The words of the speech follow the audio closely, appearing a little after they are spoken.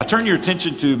turn your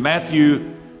attention to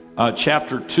Matthew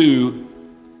chapter 2,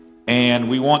 and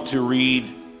we want to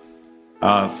read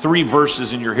 3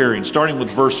 verses in your hearing, starting with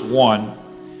verse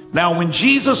 1. Now, when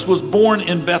Jesus was born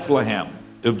in Bethlehem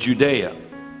of Judea,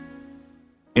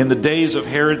 in the days of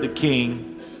Herod the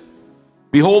king,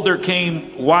 behold, there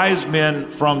came wise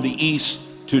men from the east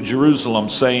to Jerusalem,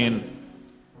 saying,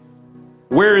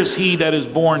 Where is he that is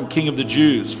born King of the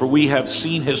Jews? For we have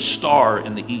seen his star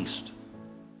in the east,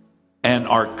 and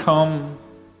are come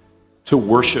to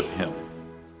worship him.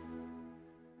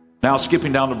 Now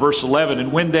skipping down to verse 11,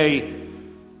 and when they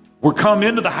were come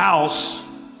into the house,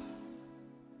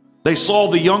 they saw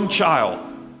the young child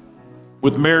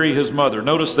with Mary his mother.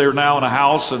 Notice they're now in a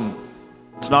house, and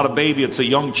it's not a baby, it's a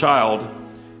young child.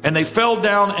 And they fell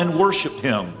down and worshiped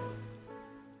him.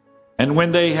 And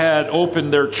when they had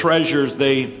opened their treasures,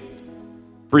 they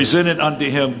presented unto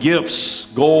him gifts,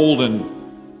 gold and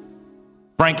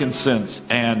frankincense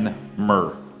and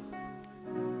myrrh.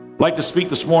 I'd like to speak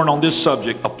this morning on this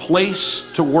subject, a place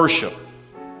to worship.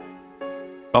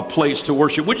 A place to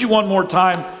worship. Would you one more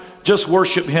time just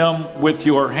worship him with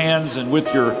your hands and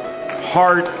with your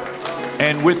heart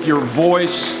and with your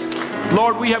voice?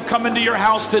 Lord, we have come into your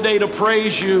house today to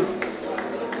praise you.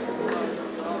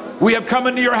 We have come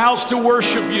into your house to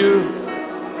worship you.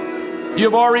 You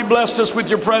have already blessed us with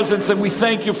your presence, and we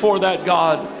thank you for that,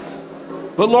 God.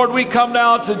 But Lord, we come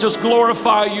now to just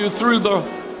glorify you through the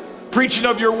preaching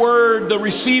of your word, the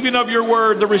receiving of your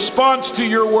word, the response to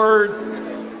your word.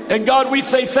 And God, we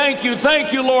say thank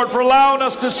you, Lord, for allowing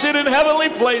us to sit in heavenly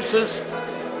places.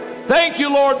 Thank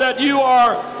you, Lord, that you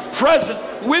are present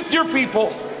with your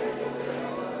people.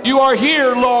 You are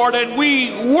here, Lord, and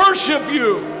we worship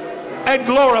you and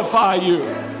glorify you.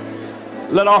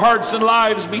 Let our hearts and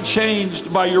lives be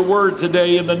changed by your word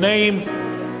today in the name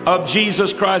of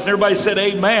Jesus Christ. And everybody said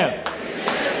amen.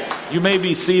 Amen. You may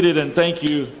be seated, and thank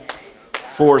you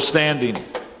for standing.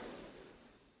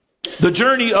 The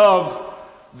journey of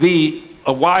the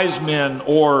wise men,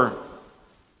 or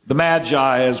the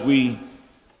Magi as we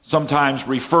sometimes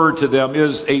refer to them,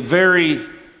 is a very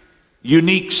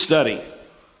unique study.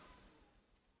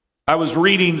 I was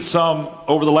reading some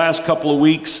over the last couple of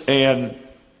weeks and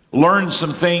learned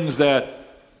some things that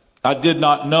I did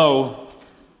not know.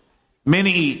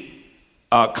 Many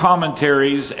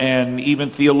commentaries and even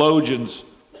theologians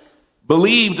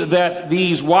believed that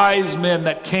these wise men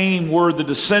that came were the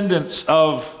descendants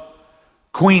of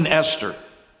Queen Esther.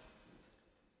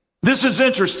 This is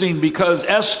interesting because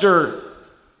Esther,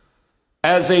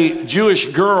 as a Jewish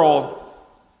girl,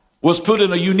 was put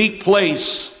in a unique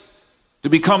place to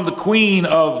become the queen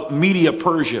of Media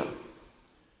Persia.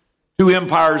 Two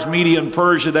empires, Media and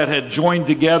Persia, that had joined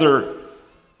together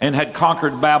and had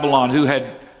conquered Babylon, who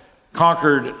had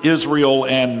conquered Israel,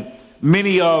 and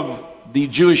many of the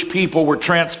Jewish people were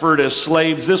transferred as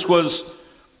slaves. This was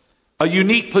a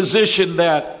unique position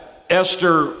that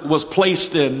Esther was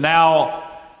placed in, now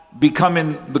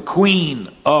becoming the queen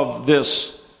of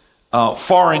this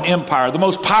foreign empire, the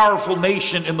most powerful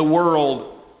nation in the world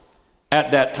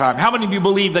at that time. How many of you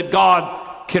believe that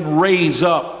God can raise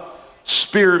up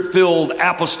Spirit-filled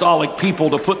apostolic people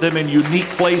to put them in unique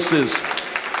places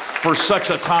for such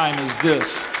a time as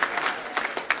this?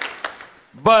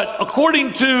 But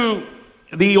according to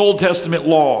the Old Testament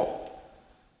law,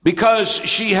 because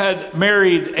she had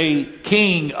married a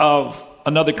king of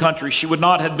another country, she would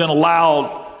not have been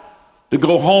allowed to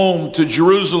go home to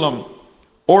Jerusalem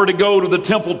or to go to the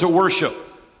temple to worship,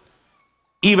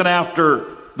 even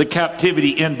after the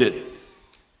captivity ended.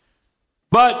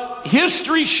 But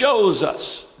history shows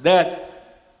us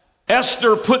that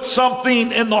Esther put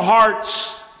something in the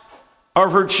hearts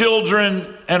of her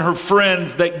children and her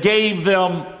friends that gave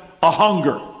them a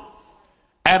hunger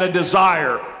and a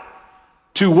desire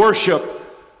to worship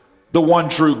the one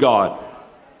true God.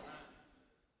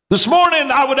 This morning,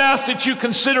 I would ask that you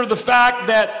consider the fact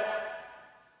that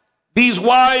these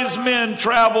wise men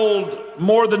traveled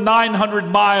more than 900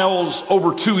 miles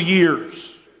over 2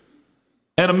 years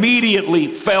and immediately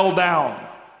fell down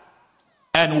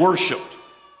and worshiped,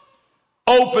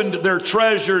 opened their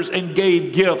treasures and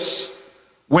gave gifts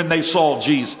when they saw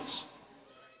Jesus.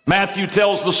 Matthew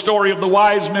tells the story of the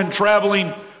wise men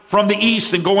traveling from the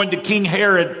east and going to King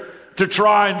Herod to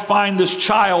try and find this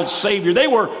child Savior. They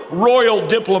were royal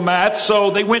diplomats,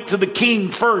 so they went to the king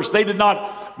first. They did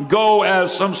not go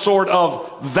as some sort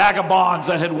of vagabonds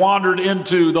that had wandered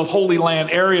into the Holy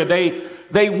Land area.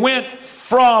 They went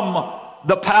from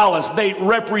the palace. They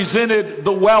represented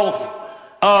the wealth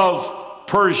of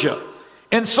Persia.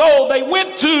 And so they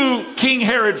went to King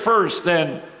Herod first,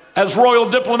 and as royal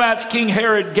diplomats, King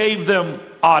Herod gave them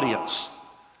audience.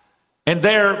 And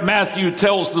there Matthew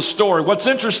tells the story. What's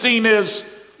interesting is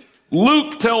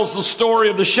Luke tells the story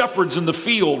of the shepherds in the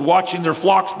field watching their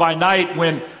flocks by night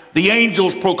when the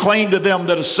angels proclaimed to them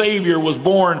that a Savior was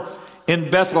born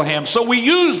in Bethlehem. So we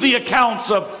use the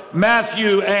accounts of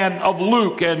Matthew and of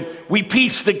Luke, and we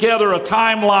piece together a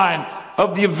timeline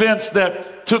of the events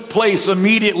that took place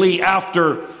immediately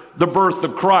after the birth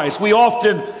of Christ. We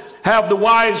often have the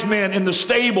wise men in the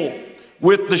stable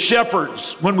with the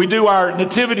shepherds when we do our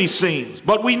nativity scenes,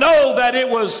 but we know that it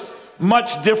was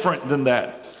much different than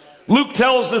that. Luke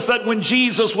tells us that when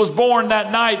Jesus was born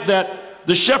that night, that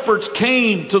the shepherds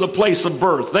came to the place of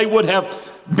birth. They would have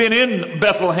been in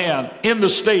Bethlehem, in the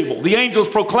stable. The angels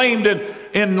proclaimed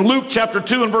in Luke chapter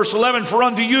 2 and verse 11, "For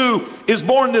unto you is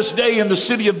born this day in the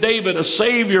city of David a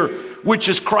Savior, which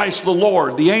is Christ the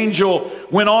Lord." The angel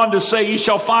went on to say, "Ye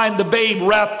shall find the babe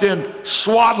wrapped in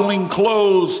swaddling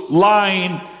clothes,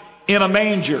 lying in a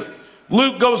manger."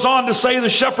 Luke goes on to say the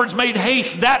shepherds made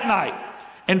haste that night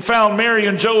and found Mary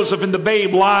and Joseph and the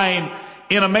babe lying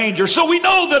in a manger. So we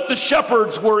know that the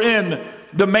shepherds were in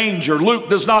the manger. Luke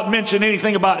does not mention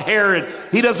anything about Herod.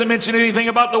 He doesn't mention anything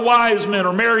about the wise men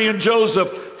or Mary and Joseph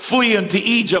fleeing to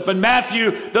Egypt. And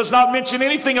Matthew does not mention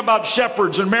anything about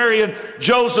shepherds and Mary and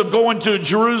Joseph going to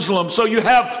Jerusalem. So you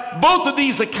have both of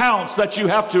these accounts that you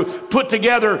have to put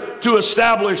together to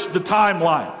establish the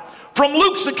timeline. From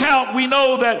Luke's account, we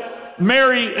know that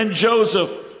Mary and Joseph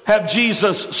have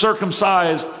Jesus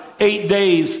circumcised 8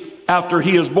 days after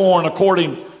he is born,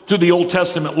 according to the Old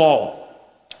Testament law.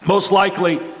 Most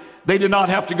likely, they did not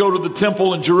have to go to the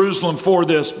temple in Jerusalem for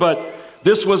this, but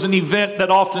this was an event that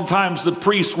oftentimes the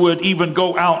priest would even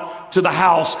go out to the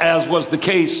house, as was the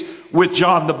case with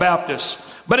John the Baptist.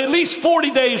 But at least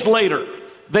 40 days later,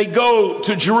 they go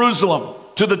to Jerusalem,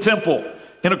 to the temple,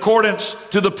 in accordance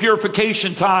to the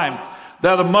purification time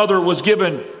that a mother was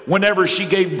given whenever she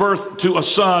gave birth to a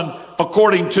son,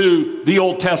 according to the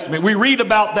Old Testament. We read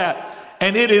about that,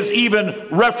 and it is even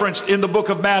referenced in the book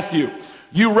of Matthew.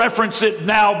 You reference it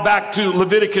now back to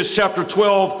Leviticus chapter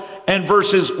 12 and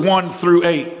verses 1 through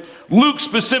 8. Luke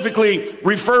specifically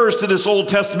refers to this Old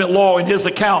Testament law in his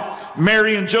account.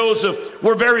 Mary and Joseph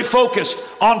were very focused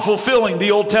on fulfilling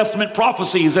the Old Testament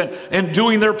prophecies and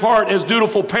doing their part as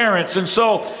dutiful parents. And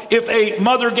so if a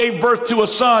mother gave birth to a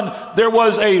son, there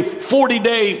was a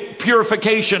 40-day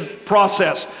purification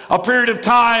process, a period of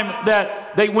time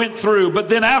that they went through. But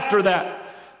then after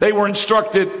that, they were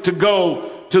instructed to go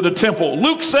to the temple.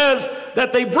 Luke says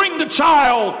that they bring the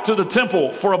child to the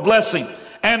temple for a blessing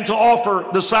and to offer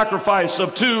the sacrifice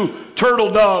of 2 turtle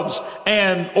doves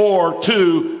and or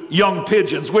 2 young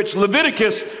pigeons, which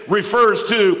Leviticus refers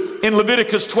to in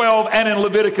Leviticus 12 and in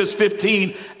Leviticus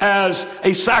 15 as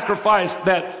a sacrifice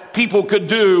that people could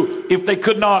do if they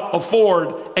could not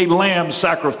afford a lamb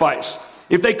sacrifice.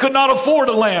 If they could not afford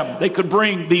a lamb, they could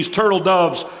bring these turtle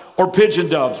doves or pigeon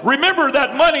doves. Remember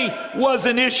that money was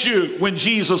an issue when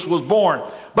Jesus was born,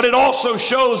 but it also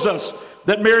shows us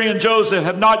that Mary and Joseph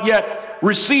have not yet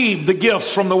received the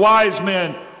gifts from the wise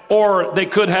men, or they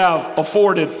could have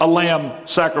afforded a lamb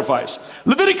sacrifice.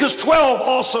 Leviticus 12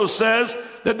 also says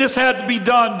that this had to be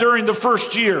done during the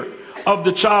first year of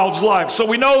the child's life. So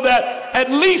we know that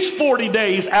at least 40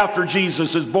 days after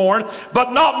Jesus is born,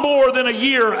 but not more than a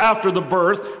year after the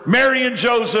birth, Mary and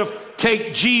Joseph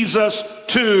take Jesus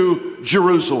to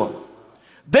Jerusalem.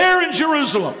 There in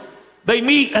Jerusalem, they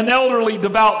meet an elderly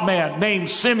devout man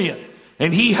named Simeon,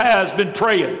 and he has been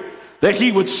praying that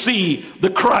he would see the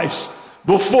Christ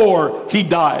before he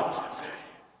died.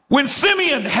 When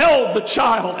Simeon held the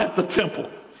child at the temple,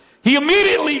 he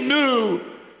immediately knew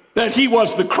that he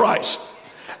was the Christ,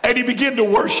 and he began to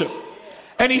worship.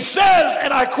 And he says,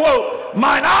 and I quote,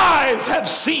 "Mine eyes have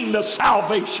seen the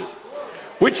salvation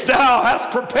which thou hast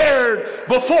prepared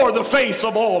before the face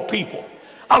of all people,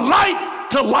 a light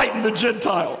to lighten the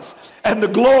Gentiles and the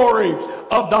glory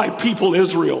of thy people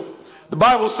Israel." The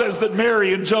Bible says that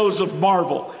Mary and Joseph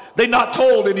marvel. They not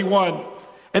told anyone,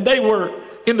 and they were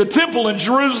in the temple in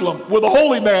Jerusalem with a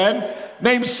holy man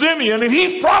named Simeon, and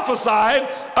he's prophesied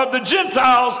of the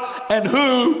Gentiles and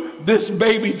who this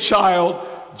baby child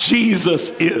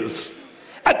Jesus is.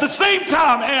 At the same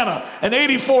time, Anna, an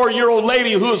 84-year-old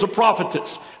lady who is a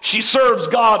prophetess, she serves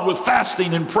God with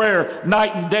fasting and prayer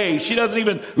night and day. She doesn't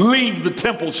even leave the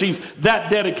temple. She's that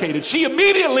dedicated. She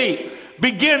immediately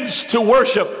begins to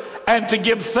worship and to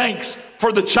give thanks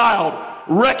for the child,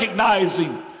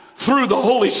 recognizing through the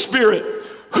Holy Spirit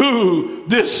who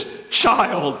this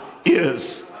child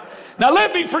is. Now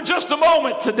let me for just a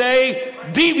moment today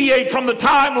deviate from the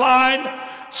timeline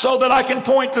so that I can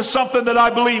point to something that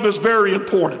I believe is very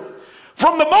important.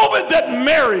 From the moment that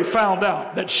Mary found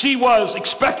out that she was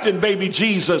expecting baby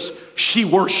Jesus, she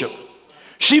worshiped.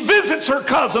 She visits her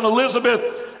cousin Elizabeth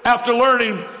after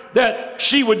learning that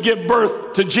she would give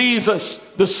birth to Jesus,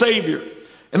 the Savior.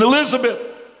 And Elizabeth,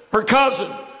 her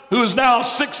cousin, who is now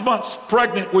 6 months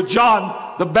pregnant with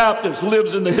John the Baptist,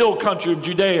 lives in the hill country of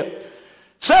Judea,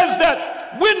 says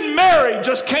that when Mary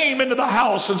just came into the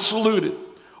house and saluted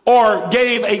or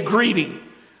gave a greeting,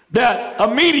 that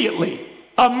immediately,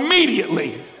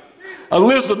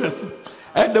 Elizabeth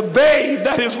and the babe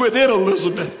that is within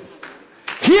Elizabeth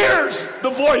hears the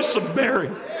voice of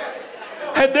Mary.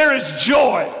 And there is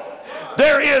joy.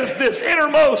 There is this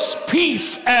innermost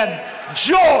peace and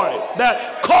joy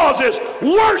that causes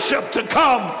worship to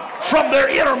come from their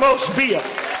innermost being.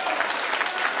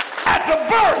 At the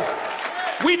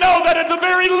birth, we know that at the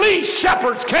very least,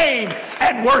 shepherds came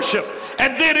and worshiped.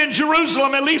 And then in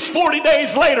Jerusalem, at least 40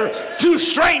 days later, two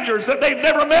strangers that they've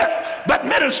never met but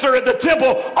minister at the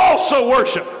temple also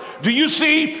worship. Do you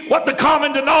see what the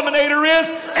common denominator is?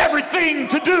 Everything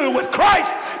to do with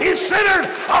Christ is centered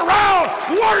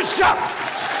around worship.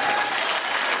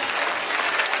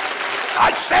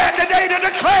 I stand today to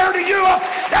declare to you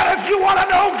that if you want to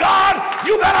know God,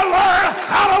 you better learn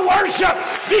how to worship,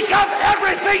 because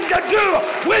everything to do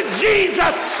with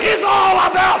Jesus is all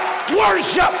about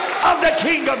worship of the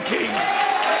King of Kings.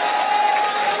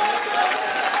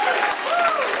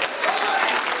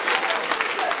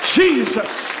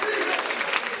 Jesus.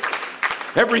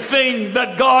 Everything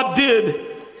that God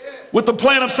did with the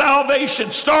plan of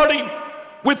salvation, starting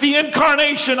with the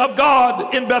incarnation of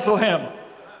God in Bethlehem,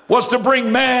 was to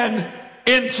bring man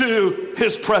into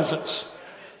his presence.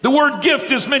 The word gift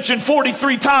is mentioned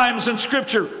 43 times in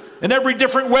Scripture. In every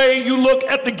different way you look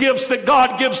at the gifts that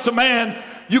God gives to man,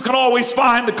 you can always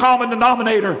find the common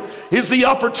denominator is the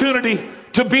opportunity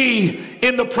to be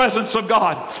in the presence of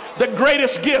God. The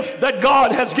greatest gift that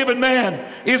God has given man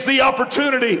is the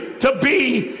opportunity to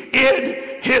be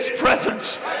in his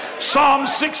presence. Psalm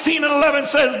 16:11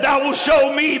 says, "Thou wilt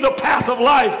show me the path of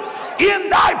life. In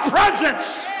thy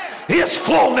presence is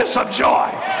fullness of joy.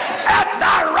 At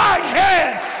thy right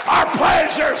hand are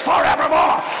pleasures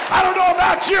forevermore." I don't know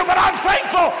about you, but I'm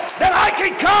thankful that I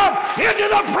can come into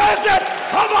the presence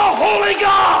of a holy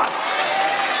God.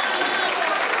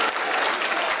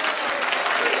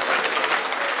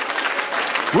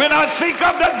 When I think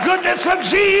of the goodness of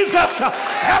Jesus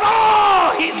and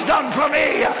all he's done for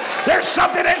me, there's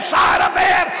something inside a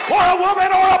man or a woman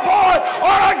or a boy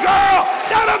or a girl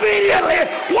that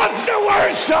immediately wants to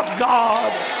worship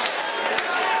God.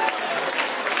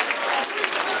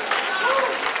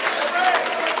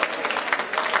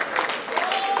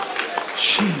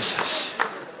 Jesus.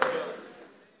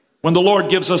 When the Lord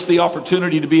gives us the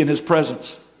opportunity to be in his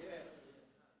presence,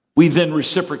 we then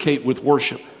reciprocate with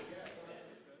worship.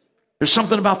 There's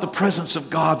something about the presence of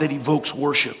God that evokes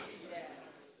worship.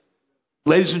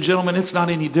 Ladies and gentlemen, it's not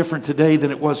any different today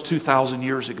than it was 2,000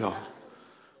 years ago.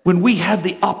 When we have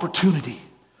the opportunity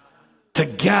to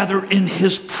gather in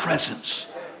his presence,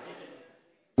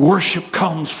 worship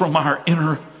comes from our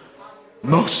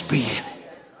innermost being.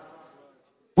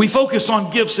 We focus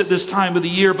on gifts at this time of the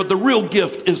year, but the real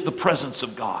gift is the presence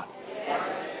of God.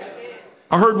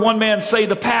 I heard one man say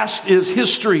the past is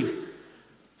history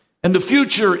and the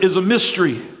future is a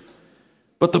mystery,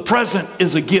 but the present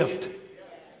is a gift.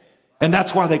 And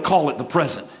that's why they call it the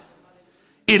present.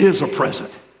 It is a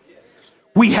present.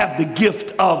 We have the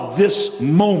gift of this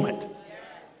moment.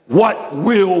 What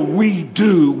will we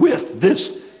do with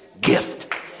this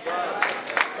gift?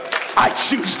 I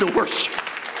choose to worship.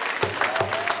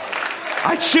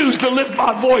 I choose to lift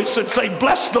my voice and say,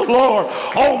 "Bless the Lord,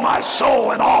 oh my soul,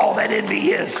 and all that in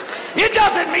me is." It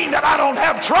doesn't mean that I don't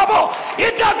have trouble.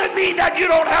 It doesn't mean that you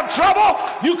don't have trouble.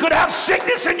 You could have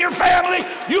sickness in your family.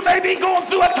 You may be going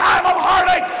through a time of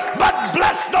heartache, but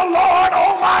bless the Lord,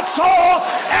 oh my soul,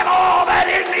 and all that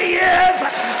in me is.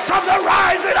 From the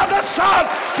rising of the sun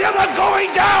till the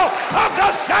going down of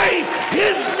the same,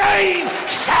 his name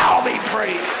shall be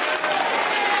praised.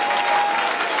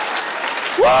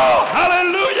 Whoa,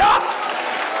 hallelujah.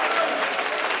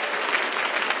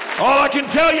 All I can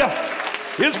tell you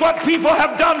is what people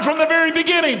have done from the very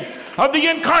beginning of the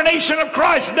incarnation of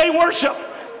Christ. They worship.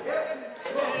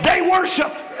 They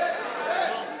worship.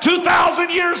 2,000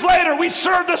 years later, we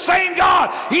serve the same God.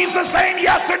 He's the same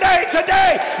yesterday,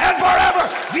 today, and forever.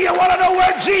 Do you want to know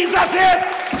where Jesus is?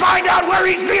 Find out where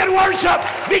he's being worshiped.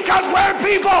 Because where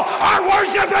people are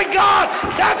worshiping God,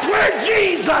 that's where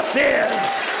Jesus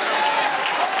is.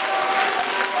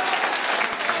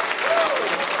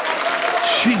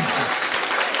 Jesus.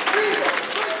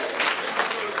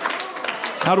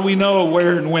 How do we know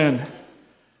where and when?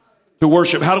 to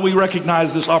worship. How do we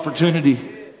recognize this opportunity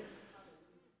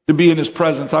to be in his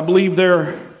presence? I believe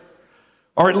there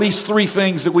are at least three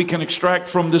things that we can extract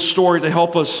from this story to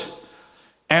help us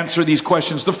answer these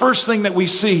questions. The first thing that we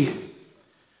see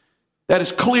that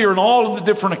is clear in all of the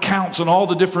different accounts and all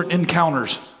the different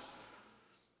encounters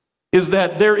is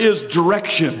that there is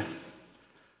direction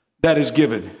that is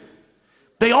given.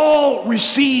 They all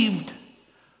received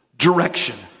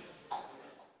direction,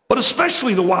 but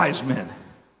especially the wise men.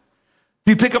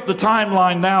 If you pick up the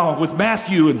timeline now with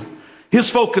Matthew and his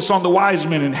focus on the wise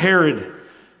men and Herod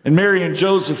and Mary and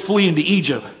Joseph fleeing to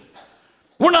Egypt,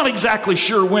 we're not exactly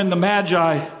sure when the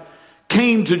Magi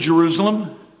came to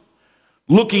Jerusalem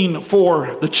looking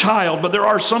for the child, but there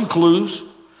are some clues.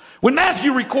 When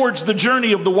Matthew records the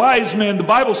journey of the wise men, the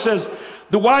Bible says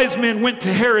the wise men went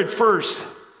to Herod first.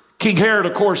 King Herod,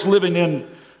 of course, living in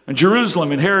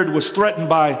Jerusalem, and Herod was threatened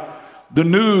by the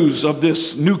news of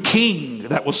this new king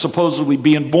that was supposedly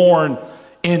being born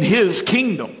in his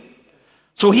kingdom.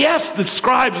 So he asked the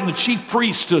scribes and the chief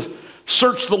priests to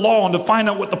search the law and to find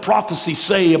out what the prophecies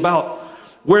say about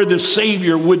where this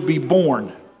Savior would be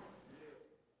born.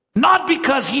 Not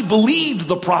because he believed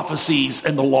the prophecies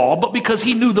and the law, but because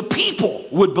he knew the people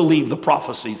would believe the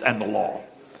prophecies and the law.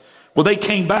 Well, they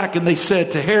came back and they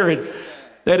said to Herod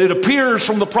that it appears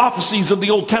from the prophecies of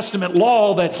the Old Testament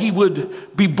law that he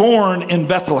would be born in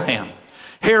Bethlehem.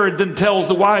 Herod then tells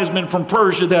the wise men from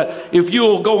Persia that if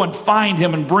you'll go and find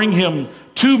him and bring him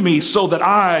to me so that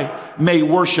I may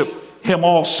worship him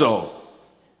also.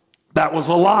 That was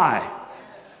a lie.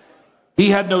 He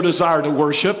had no desire to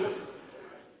worship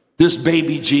this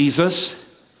baby Jesus.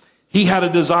 He had a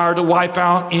desire to wipe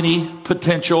out any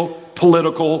potential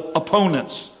political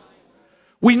opponents.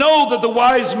 We know that the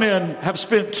wise men have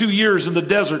spent 2 years in the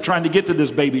desert trying to get to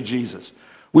this baby Jesus.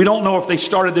 We don't know if they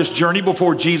started this journey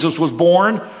before Jesus was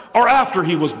born or after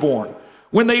he was born.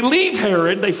 When they leave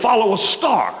Herod, they follow a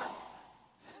star.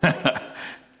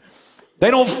 They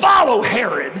don't follow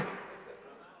Herod.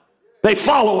 They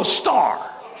follow a star.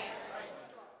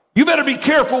 You better be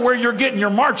careful where you're getting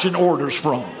your marching orders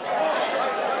from.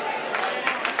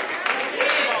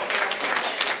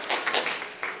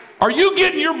 Are you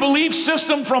getting your belief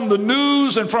system from the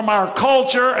news and from our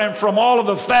culture and from all of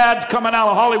the fads coming out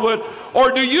of Hollywood?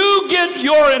 Or do you get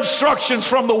your instructions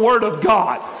from the Word of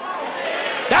God?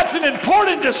 That's an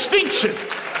important distinction.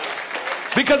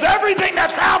 Because everything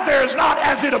that's out there is not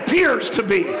as it appears to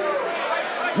be.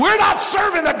 We're not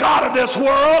serving the God of this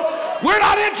world. We're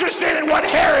not interested in what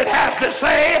Herod has to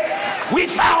say. We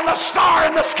found a star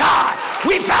in the sky.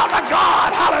 We found a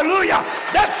God, hallelujah,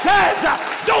 that says,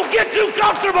 don't get too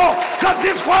comfortable because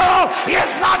this world is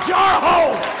not your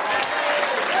home.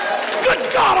 Good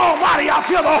God Almighty, I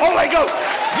feel the Holy Ghost.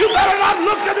 You better not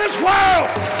look to this world.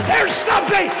 There's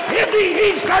something in the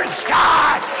eastern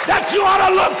sky that you ought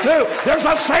to look to. There's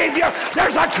a Savior.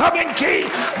 There's a coming King.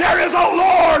 There is a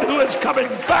Lord who is coming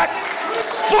back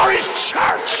for his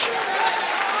church.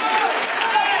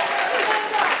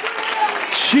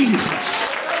 Jesus.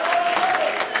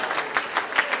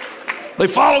 They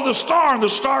follow the star, and the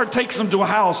star takes them to a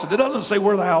house. It doesn't say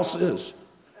where the house is.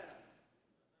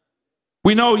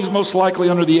 We know he's most likely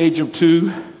under the age of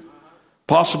 2,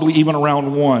 possibly even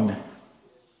around 1.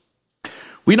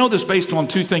 We know this based on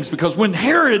 2 things, because when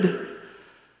Herod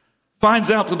finds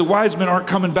out that the wise men aren't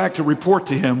coming back to report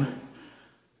to him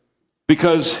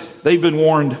because they've been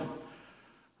warned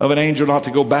of an angel not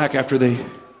to go back after they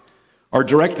are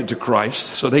directed to Christ,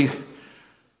 so they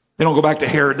don't go back to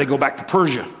Herod, they go back to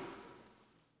Persia.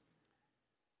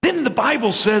 Then the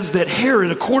Bible says that Herod,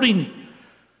 according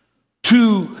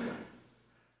to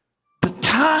the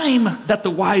time that the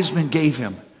wise men gave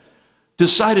him,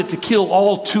 decided to kill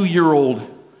all 2-year-old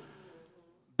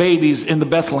babies in the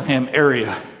Bethlehem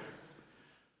area.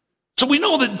 So we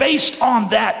know that based on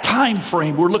that time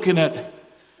frame, we're looking at,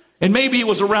 and maybe it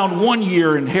was around 1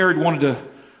 year and Herod wanted to,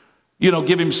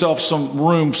 give himself some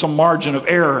room, some margin of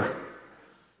error.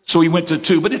 So he went to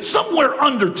 2, but it's somewhere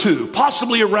under 2,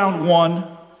 possibly around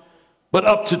 1, but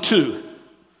up to 2.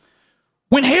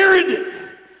 When Herod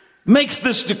makes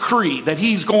this decree that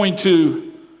he's going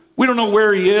to, we don't know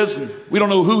where he is, and we don't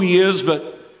know who he is,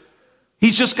 but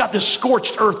he's just got this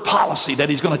scorched earth policy that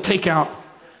he's going to take out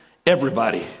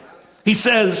everybody. He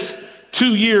says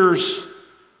 2 years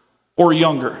or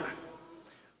younger.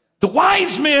 The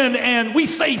wise men, and we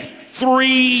say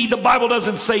 3, the Bible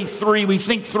doesn't say 3, we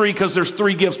think 3 because there's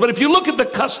 3 gifts. But if you look at the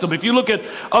custom, if you look at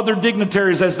other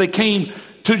dignitaries as they came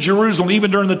to Jerusalem,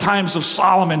 even during the times of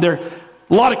Solomon, a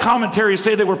lot of commentaries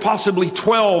say there were possibly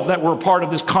 12 that were a part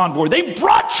of this convoy. They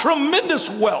brought tremendous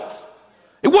wealth.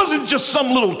 It wasn't just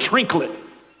some little trinket.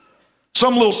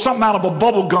 some little something out of a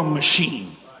bubble gum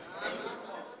machine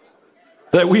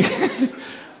that we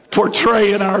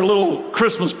portray in our little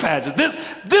Christmas pageants.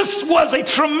 This was a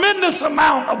tremendous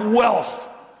amount of wealth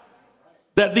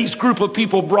that these group of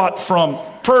people brought from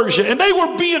Persia, and they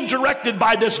were being directed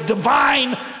by this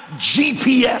divine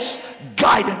GPS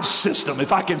guidance system,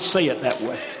 if I can say it that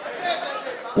way.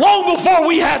 Long before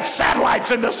we had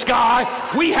satellites in the sky,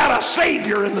 we had a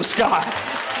Savior in the sky.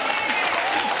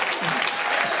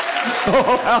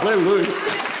 Oh, hallelujah.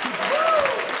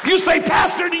 You say,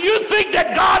 Pastor, do you think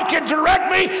that God can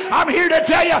direct me? I'm here to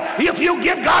tell you, if you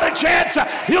give God a chance,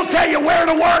 he'll tell you where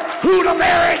to work, who to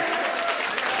marry.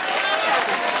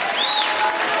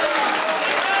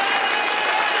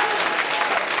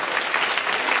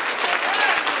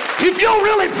 If you'll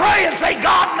really pray and say,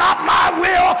 God, not my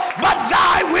will, but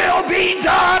thy will be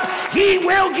done, he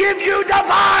will give you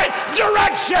divine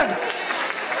direction.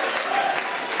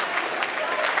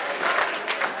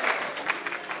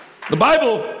 The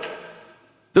Bible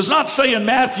does not say in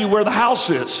Matthew where the house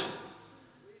is.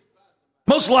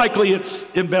 Most likely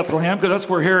it's in Bethlehem, because that's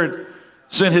where Herod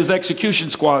sent his execution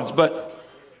squads. But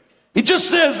it just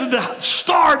says that the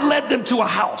star led them to a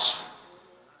house.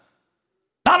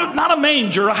 Not a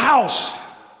manger, a house.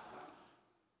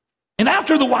 And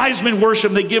after the wise men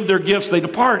worship, they give their gifts, they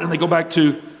depart, and they go back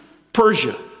to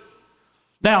Persia.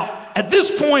 Now, at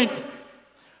this point,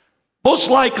 most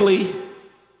likely,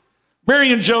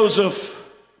 Mary and Joseph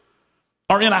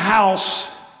are in a house,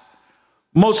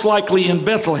 most likely in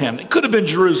Bethlehem. It could have been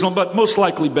Jerusalem, but most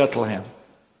likely Bethlehem.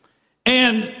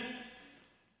 And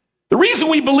the reason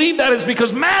we believe that is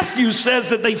because Matthew says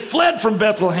that they fled from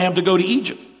Bethlehem to go to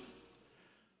Egypt.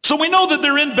 So we know that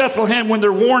they're in Bethlehem when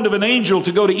they're warned of an angel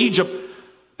to go to Egypt,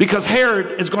 because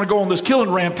Herod is going to go on this killing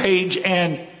rampage,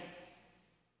 and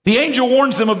the angel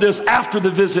warns them of this after the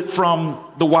visit from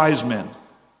the wise men.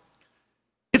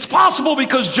 It's possible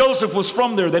because Joseph was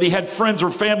from there that he had friends or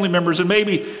family members, and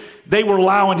maybe they were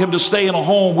allowing him to stay in a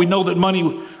home. We know that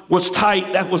money was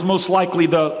tight. That was most likely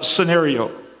the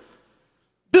scenario.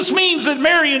 This means that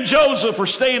Mary and Joseph are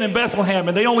staying in Bethlehem,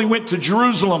 and they only went to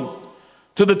Jerusalem,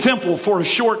 to the temple, for a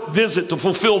short visit to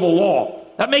fulfill the law.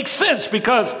 That makes sense,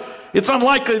 because it's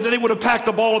unlikely that they would have packed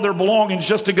up all of their belongings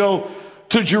just to go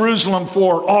to Jerusalem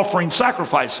for offering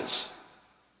sacrifices.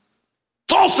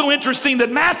 It's also interesting that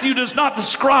Matthew does not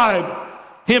describe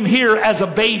him here as a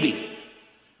baby,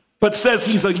 but says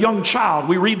he's a young child.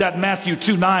 We read that in Matthew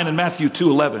 2:9 and Matthew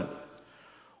 2:11.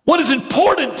 What is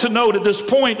important to note at this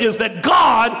point is that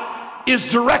God is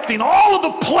directing all of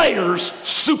the players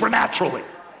supernaturally.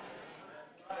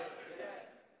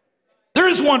 There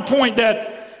is one point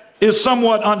that is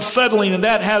somewhat unsettling, and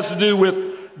that has to do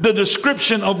with the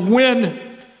description of when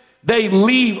they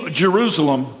leave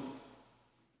Jerusalem.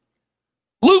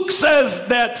 Luke says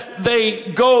that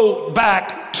they go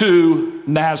back to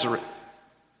Nazareth.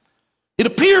 It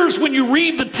appears when you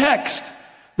read the text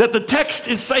that the text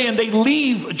is saying they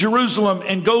leave Jerusalem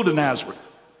and go to Nazareth.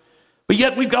 But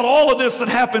yet we've got all of this that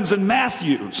happens in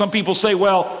Matthew. Some people say,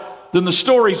 well, then the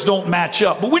stories don't match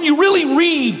up. But when you really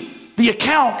read the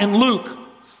account in Luke,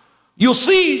 you'll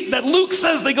see that Luke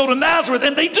says they go to Nazareth,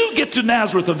 and they do get to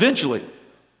Nazareth eventually.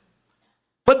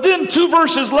 But then 2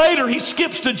 verses later, he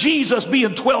skips to Jesus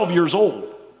being 12 years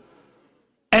old,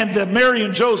 and then Mary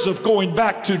and Joseph going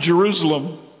back to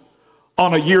Jerusalem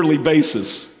on a yearly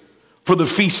basis for the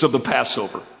feast of the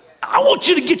Passover. I want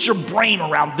you to get your brain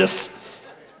around this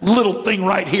little thing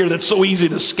right here that's so easy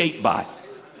to skate by.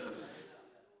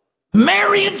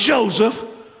 Mary and Joseph,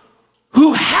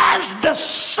 who has the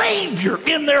Savior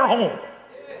in their home,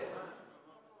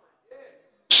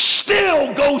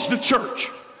 still goes to church.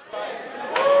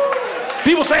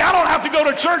 People say, I don't have to go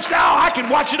to church now. I can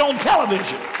watch it on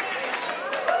television.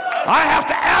 I have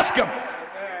to ask them,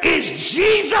 is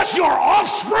Jesus your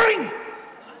offspring?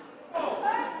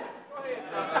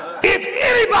 If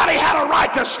anybody had a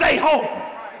right to stay home,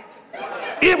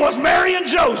 it was Mary and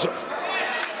Joseph.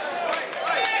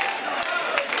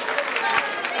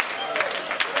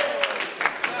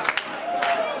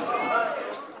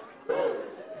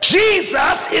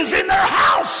 Jesus is in their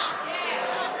house.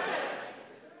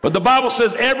 But the Bible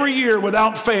says every year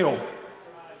without fail,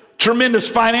 tremendous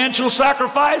financial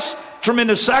sacrifice,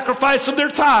 tremendous sacrifice of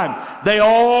their time, they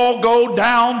all go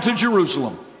down to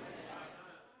Jerusalem.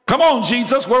 Come on,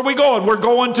 Jesus, where are we going? We're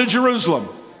going to Jerusalem.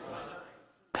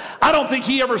 I don't think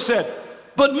he ever said,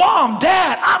 but Mom,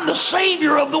 Dad, I'm the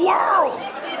Savior of the world.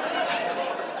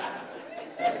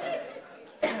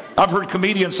 I've heard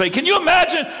comedians say, can you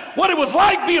imagine what it was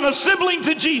like being a sibling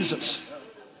to Jesus?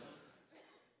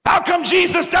 How come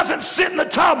Jesus doesn't sit in the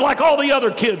tub like all the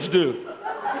other kids do?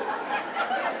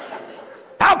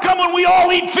 How come when we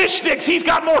all eat fish sticks, he's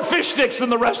got more fish sticks than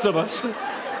the rest of us?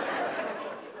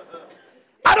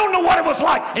 I don't know what it was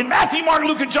like. And Matthew, Mark,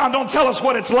 Luke, and John don't tell us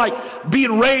what it's like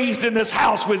being raised in this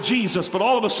house with Jesus. But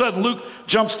all of a sudden, Luke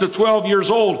jumps to 12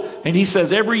 years old, and he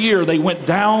says every year they went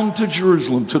down to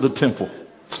Jerusalem to the temple.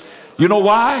 You know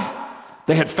why?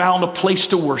 They had found a place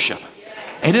to worship.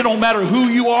 And it don't matter who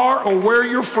you are or where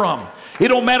you're from. It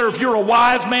don't matter if you're a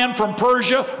wise man from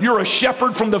Persia, you're a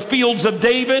shepherd from the fields of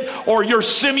David, or you're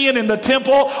Simeon in the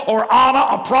temple, or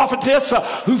Anna, a prophetess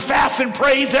who fasts and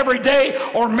prays every day,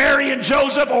 or Mary and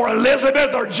Joseph, or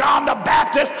Elizabeth, or John the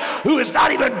Baptist, who is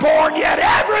not even born yet.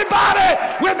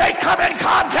 Everybody, when they come in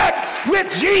contact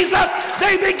with Jesus,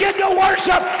 they begin to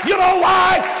worship. You know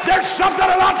why? There's something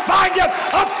about finding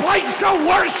a place to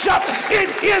worship.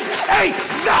 It is a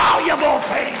valuable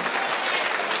thing.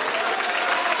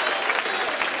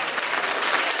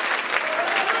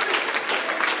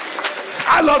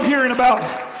 I love hearing about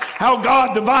how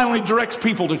God divinely directs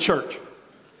people to church.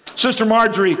 Sister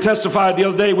Marjorie testified the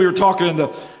other day. We were talking in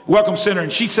the Welcome Center,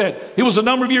 and she said, it was a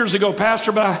number of years ago,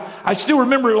 Pastor, but I still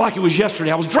remember it like it was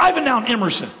yesterday. I was driving down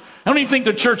Emerson. I don't even think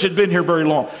the church had been here very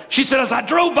long. She said, as I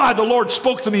drove by, the Lord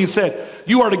spoke to me and said,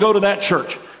 you are to go to that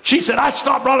church. She said, I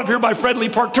stopped right up here by Fred Lee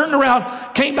Park, turned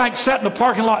around, came back, sat in the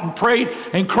parking lot and prayed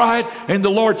and cried. And the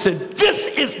Lord said, this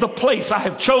is the place I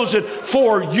have chosen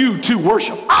for you to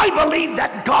worship. I believe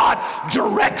that God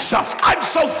directs us. I'm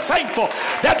so thankful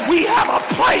that we have a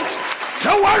place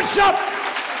to worship,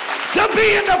 to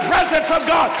be in the presence of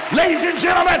God. Ladies and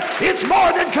gentlemen, it's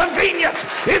more than convenience.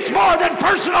 It's more than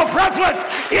personal preference.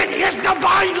 It is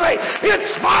divinely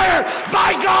inspired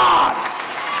by God.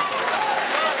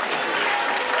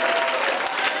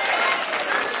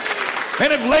 And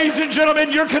if, ladies and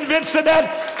gentlemen, you're convinced of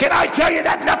that, can I tell you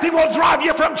that nothing will drive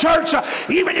you from church?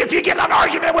 Even if you get an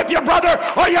argument with your brother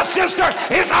or your sister,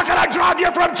 it's not going to drive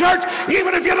you from church.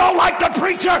 Even if you don't like the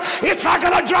preacher, it's not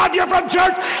going to drive you from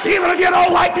church. Even if you don't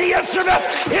like the instruments,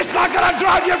 it's not going to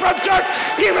drive you from church.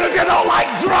 Even if you don't like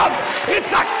drums,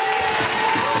 it's not.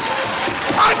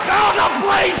 I found a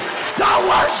place to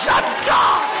worship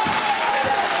God.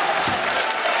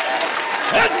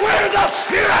 And where the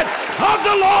Spirit of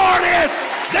the Lord is,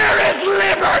 there is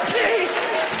liberty.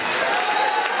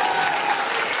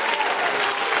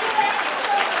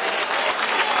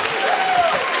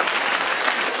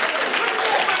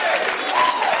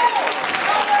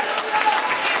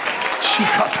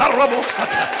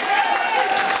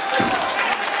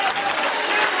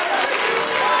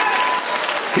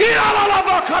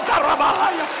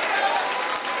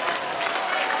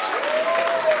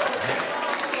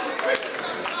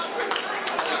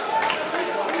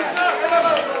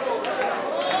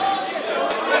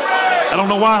 I don't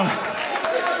know why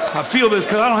I feel this,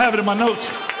 because I don't have it in my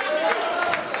notes.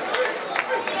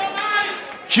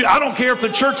 I don't care if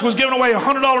the church was giving away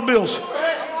 $100 bills.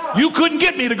 You couldn't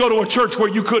get me to go to a church where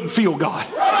you couldn't feel God.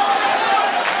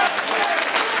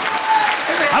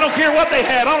 I don't care what they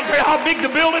had. I don't care how big the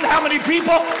building, how many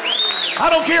people. I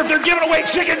don't care if they're giving away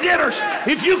chicken dinners.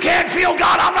 If you can't feel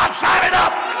God, I'm not signing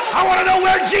up. I want to know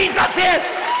where Jesus is.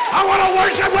 I want to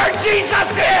worship where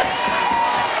Jesus is.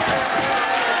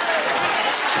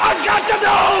 I've got to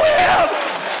know him.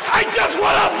 I just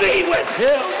want to be with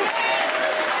him.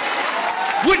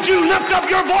 Would you lift up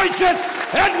your voices,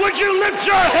 and would you lift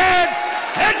your hands,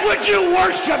 and would you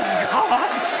worship God?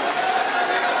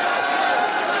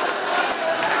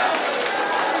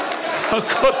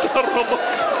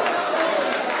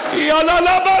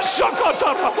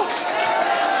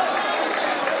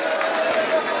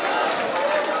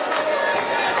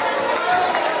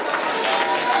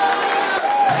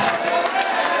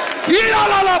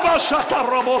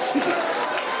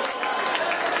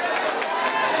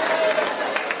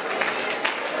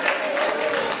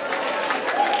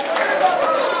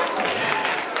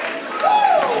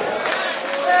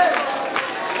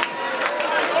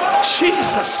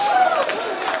 Jesus.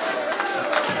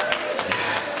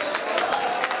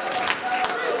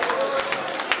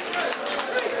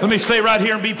 Let me stay right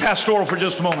here and be pastoral for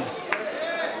just a moment.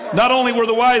 Not only were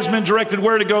the wise men directed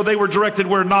where to go, they were directed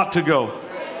where not to go.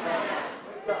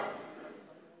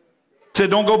 Said,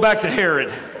 don't go back to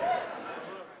Herod.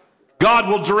 God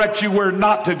will direct you where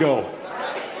not to go.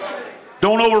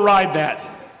 Don't override that.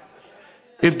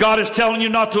 If God is telling you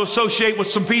not to associate with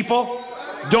some people,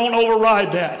 don't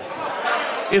override that.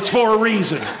 It's for a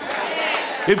reason.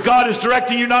 If God is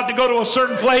directing you not to go to a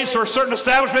certain place or a certain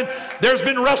establishment, there's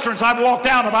been restaurants I've walked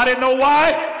down of. I didn't know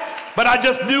why, but I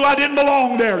just knew I didn't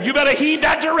belong there. You better heed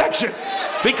that direction,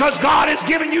 because God is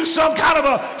giving you some kind of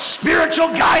a spiritual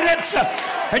guidance,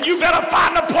 and you better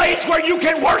find a place where you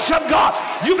can worship God.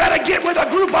 You better get with a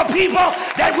group of people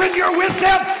that when you're with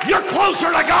them, you're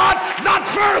closer to God, not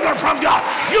further from God.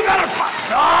 You better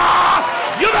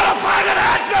find an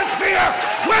atmosphere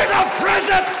where the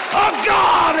presence of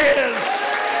God is.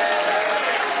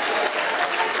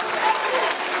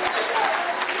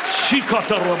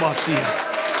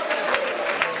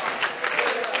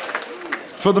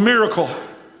 For the miracle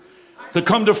to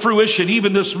come to fruition,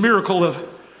 even this miracle of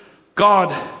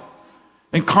God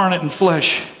incarnate in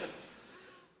flesh,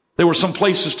 there were some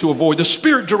places to avoid. The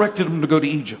Spirit directed them to go to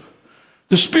Egypt.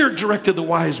 The Spirit directed the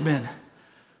wise men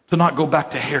to not go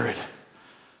back to Herod.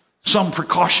 Some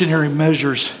precautionary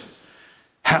measures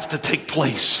have to take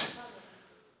place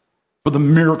for the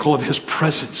miracle of his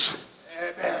presence,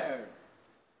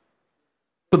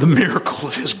 for the miracle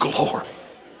of his glory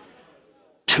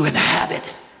to inhabit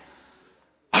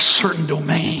a certain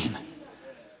domain.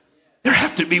 There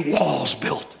have to be walls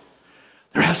built.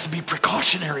 There has to be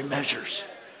precautionary measures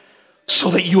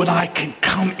so that you and I can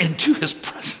come into his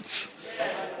presence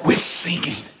with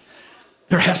singing.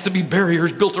 There has to be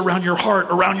barriers built around your heart,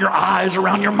 around your eyes,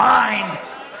 around your mind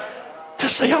to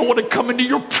say, I want to come into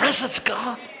your presence,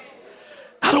 God.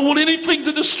 I don't want anything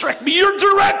to distract me. You're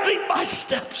directing my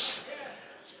steps.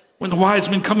 When the wise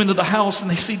men come into the house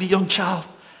and they see the young child,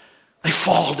 they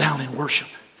fall down in worship.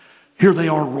 Here they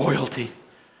are, royalty,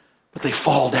 but they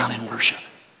fall down in worship.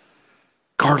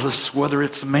 Regardless whether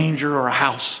it's a manger or a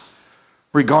house,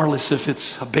 regardless if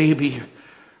it's a baby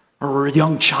or a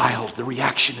young child, the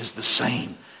reaction is the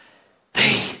same.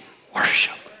 They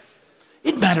worship.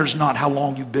 It matters not how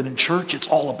long you've been in church. It's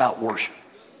all about worship.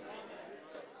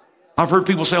 I've heard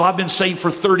people say, well, I've been saved for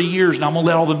 30 years and I'm going to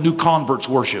let all the new converts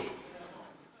worship.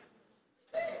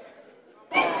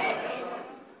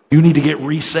 You need to get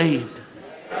resaved.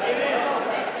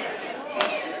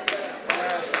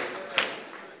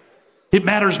 It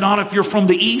matters not if you're from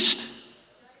the east,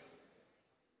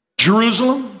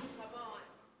 Jerusalem,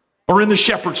 or in the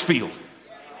shepherd's field.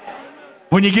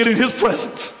 When you get in his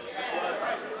presence,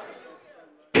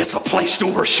 it's a place to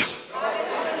worship.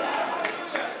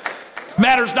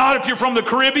 Matters not if you're from the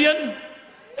Caribbean,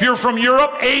 if you're from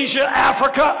Europe, Asia,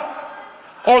 Africa,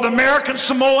 or the American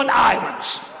Samoan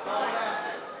Islands.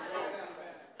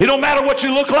 It don't matter what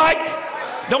you look like.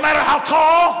 No matter how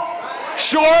tall,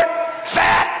 short,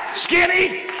 fat,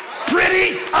 skinny,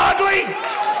 pretty, ugly.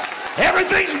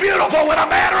 Everything's beautiful when a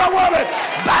man or a woman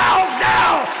bows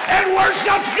down and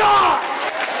worships God.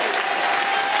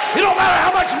 It don't matter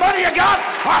how much money you got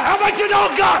or how much you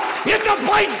don't got. It's a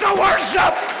place to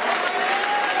worship.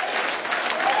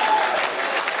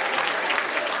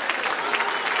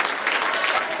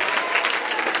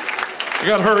 I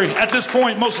got to hurry. At this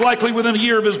point, most likely within a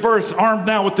year of his birth, armed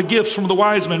now with the gifts from the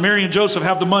wise men, Mary and Joseph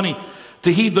have the money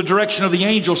to heed the direction of the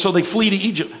angel, so they flee to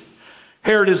Egypt.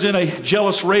 Herod is in a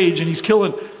jealous rage, and he's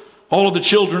killing all of the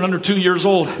children under 2 years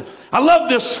old. I love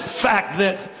this fact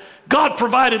that God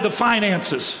provided the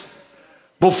finances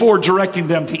before directing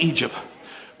them to Egypt.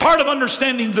 Part of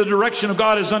understanding the direction of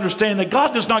God is understanding that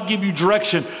God does not give you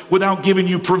direction without giving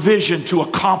you provision to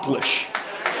accomplish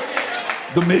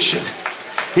the mission.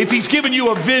 If he's given you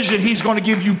a vision, he's going to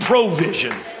give you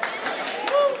provision.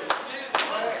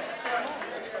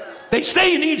 They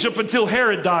stay in Egypt until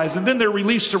Herod dies, and then they're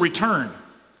released to return.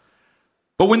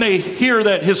 But when they hear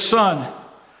that his son,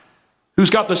 who's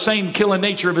got the same killing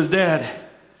nature of his dad,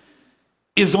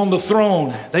 is on the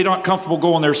throne, they're not comfortable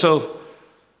going there. So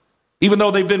even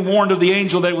though they've been warned of the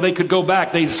angel that they could go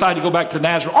back, they decide to go back to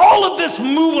Nazareth. All of this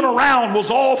moving around was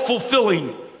all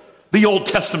fulfilling the Old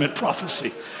Testament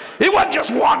prophecy. It wasn't just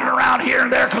wandering around here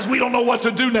and there because we don't know what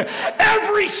to do next.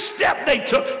 Every step they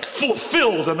took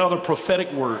fulfilled another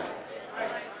prophetic word.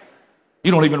 You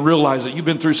don't even realize it. You've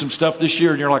been through some stuff this year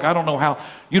and you're like, I don't know how.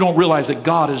 You don't realize that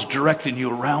God is directing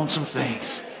you around some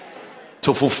things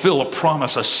to fulfill a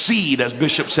promise, a seed, as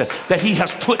Bishop said, that he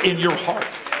has put in your heart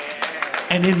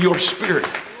and in your spirit.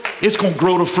 It's going to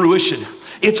grow to fruition.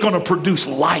 It's going to produce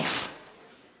life.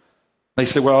 They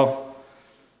say, well,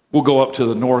 we'll go up to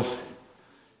the north.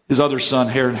 His other son,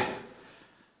 Herod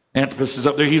Antipas, is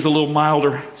up there. He's a little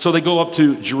milder. So they go up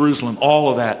to Jerusalem.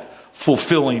 All of that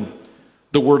fulfilling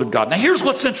the word of God. Now here's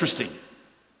what's interesting.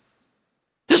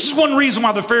 This is one reason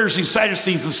why the Pharisees,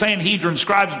 Sadducees, the Sanhedrin,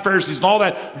 scribes and Pharisees, and all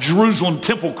that Jerusalem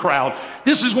temple crowd,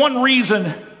 this is one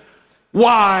reason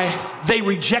why they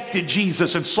rejected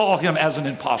Jesus and saw him as an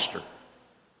imposter.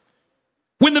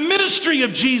 When the ministry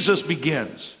of Jesus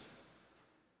begins,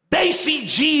 they see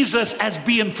Jesus as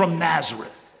being from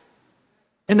Nazareth.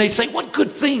 And they say, what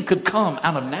good thing could come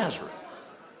out of Nazareth?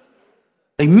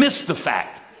 They missed the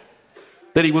fact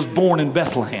that he was born in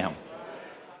Bethlehem.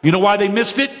 You know why they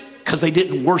missed it? Because they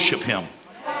didn't worship him.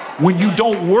 When you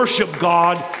don't worship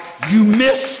God, you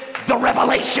miss the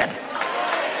revelation.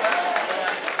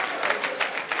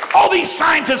 All these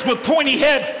scientists with pointy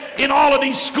heads in all of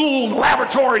these school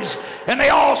laboratories, and they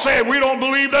all say, we don't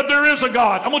believe that there is a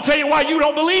God. I'm going to tell you why you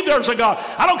don't believe there's a God.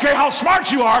 I don't care how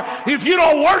smart you are. If you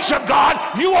don't worship God,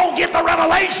 you won't get the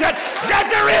revelation that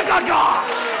there is a God.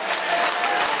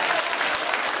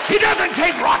 He doesn't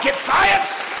take rocket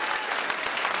science.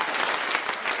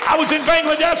 I was in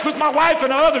Bangladesh with my wife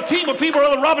and another team of people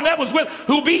that Robinette was with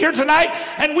who will be here tonight,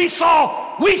 and we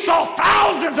saw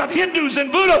thousands of Hindus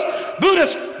and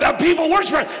Buddhists, people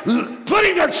worshiping,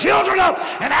 putting their children up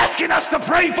and asking us to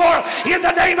pray for them in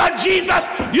the name of Jesus.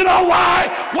 You know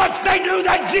why? Once they knew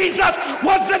that Jesus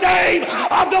was the name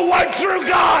of the one true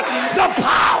God, the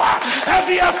power and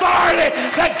the authority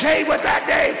that came with that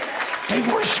name, they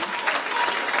worship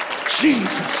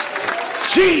Jesus.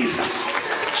 Jesus.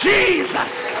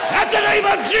 Jesus. At the name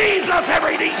of Jesus,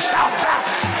 every knee shall bow.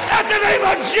 At the name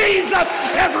of Jesus,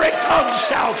 every tongue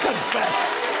shall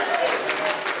confess.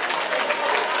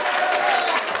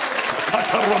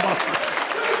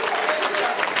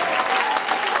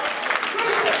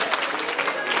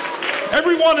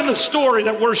 Everyone in the story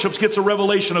that worships gets a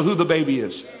revelation of who the baby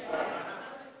is.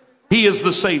 He is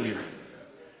the Savior.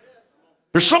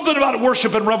 There's something about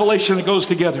worship and revelation that goes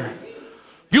together.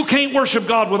 You can't worship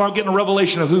God without getting a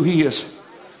revelation of who He is.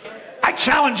 I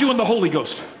challenge you in the Holy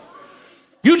Ghost.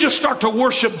 You just start to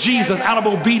worship Jesus out of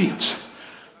obedience.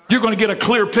 You're going to get a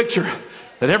clear picture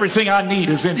that everything I need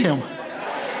is in Him.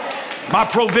 My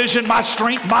provision, my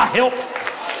strength, my help,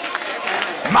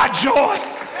 my joy.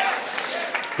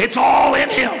 It's all in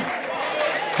Him.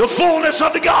 The fullness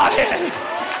of the Godhead.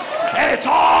 And it's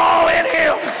all in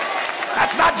Him.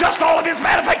 That's not just all of His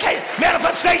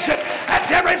manifestations.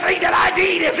 That's everything that I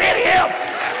need is in Him.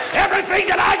 Everything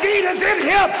that I need is in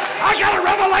Him. I got a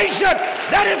revelation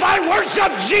that if I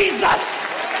worship Jesus,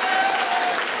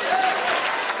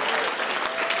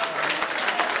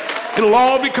 it'll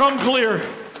all become clear.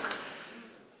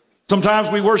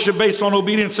 Sometimes we worship based on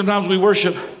obedience. Sometimes we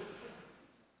worship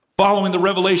following the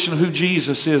revelation of who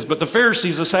Jesus is. But the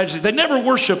Pharisees, the Sadducees, they never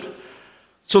worshiped,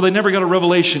 so they never got a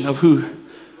revelation of who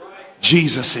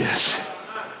Jesus is.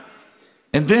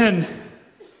 And then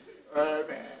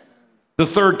the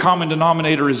third common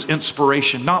denominator is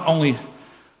inspiration. Not only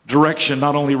direction,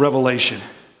 not only revelation,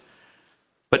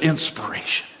 but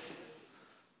inspiration.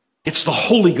 It's the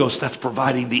Holy Ghost that's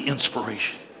providing the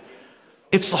inspiration.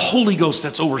 It's the Holy Ghost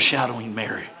that's overshadowing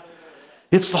Mary.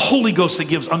 It's the Holy Ghost that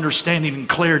gives understanding and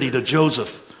clarity to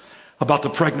Joseph about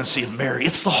the pregnancy of Mary.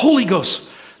 It's the Holy Ghost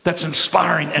that's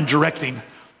inspiring and directing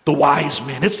the wise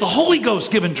men. It's the Holy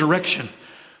Ghost giving direction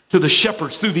to the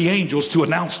shepherds through the angels to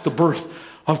announce the birth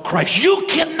of Christ. You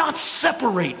cannot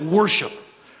separate worship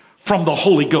from the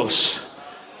Holy Ghost.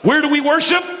 Where do we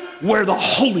worship? Where the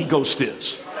Holy Ghost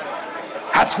is.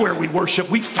 That's where we worship.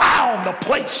 We found the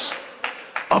place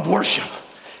of worship.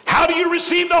 How do you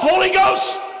receive the Holy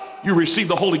Ghost? You receive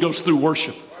the Holy Ghost through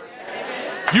worship.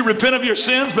 You repent of your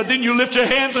sins, but then you lift your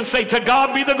hands and say, to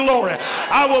God be the glory.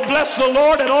 I will bless the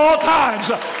Lord at all times.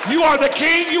 You are the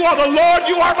King, you are the Lord,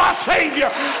 you are my Savior.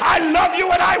 I love you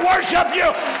and I worship you.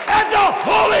 And the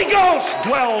Holy Ghost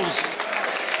dwells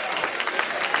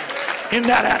in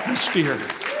that atmosphere.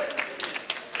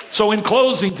 So in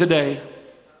closing today,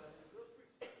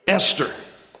 Esther,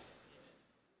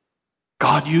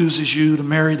 God uses you to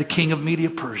marry the king of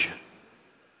Media-Persia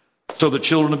so the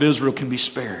children of Israel can be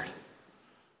spared.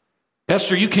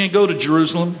 Esther, you can't go to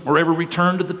Jerusalem or ever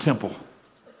return to the temple.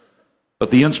 But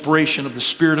the inspiration of the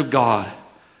Spirit of God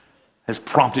has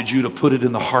prompted you to put it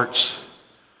in the hearts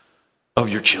of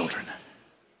your children.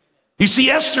 You see,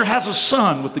 Esther has a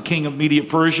son with the king of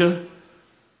Media-Persia.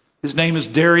 His name is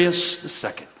Darius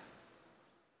II.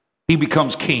 He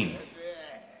becomes king.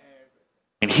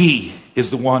 And he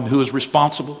is the one who is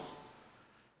responsible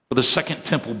for the second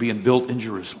temple being built in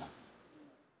Jerusalem.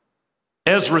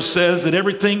 Ezra says that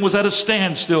everything was at a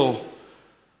standstill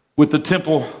with the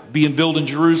temple being built in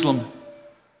Jerusalem.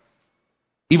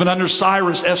 Even under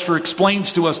Cyrus, Esther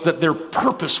explains to us that their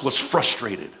purpose was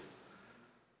frustrated.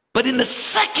 But in the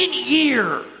second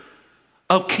year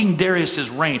of King Darius'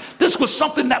 reign, this was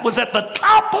something that was at the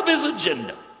top of his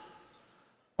agenda.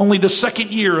 Only the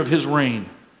second year of his reign.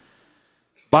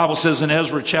 The Bible says in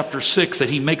Ezra chapter 6 that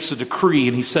he makes a decree,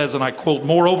 and he says, and I quote,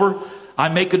 moreover, I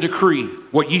make a decree,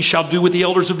 what ye shall do with the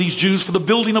elders of these Jews for the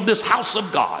building of this house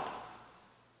of God.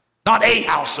 Not a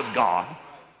house of God,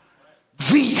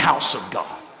 the house of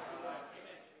God.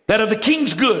 That of the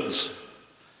king's goods,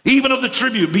 even of the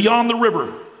tribute beyond the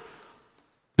river,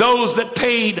 Those that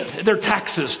paid their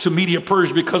taxes to Media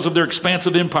Persia because of their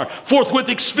expansive empire. Forthwith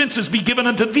expenses be given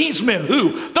unto these men.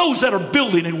 Who? Those that are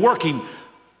building and working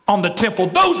on the temple.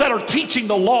 Those that are teaching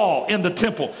the law in the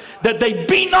temple. That they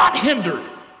be not hindered.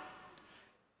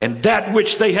 And that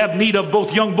which they have need of,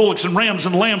 both young bullocks and rams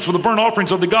and lambs for the burnt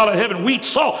offerings of the God of heaven, wheat,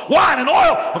 salt, wine, and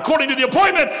oil, according to the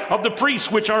appointment of the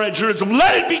priests which are at Jerusalem.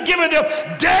 Let it be given to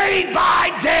them day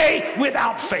by day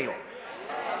without fail.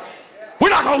 We're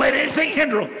not going to let anything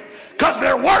hinder them because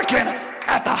they're working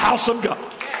at the house of God.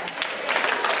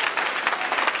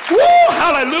 Woo,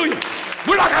 hallelujah.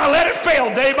 We're not going to let it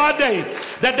fail day by day,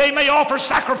 that they may offer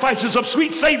sacrifices of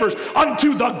sweet savors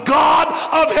unto the God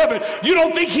of heaven. You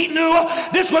don't think he knew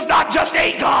this was not just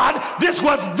a God, this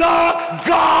was the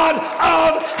God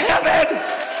of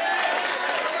heaven.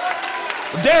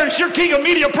 Darius, your king of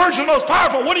Media Persia, most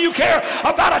powerful. What do you care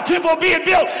about a temple being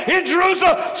built in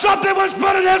Jerusalem? Something was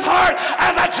put in his heart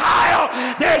as a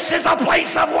child. This is a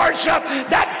place of worship.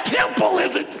 That temple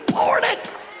is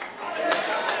important.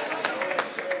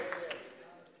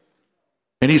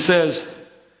 And he says,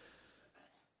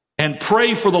 and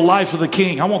pray for the life of the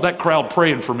king. I want that crowd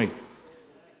praying for me.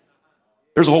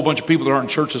 There's a whole bunch of people that aren't in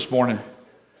church this morning.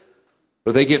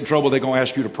 But if they get in trouble, they're going to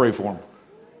ask you to pray for them.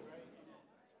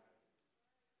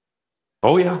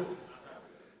 Oh, yeah.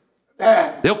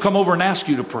 They'll come over and ask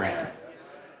you to pray.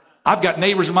 I've got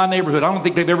neighbors in my neighborhood. I don't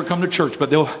think they've ever come to church,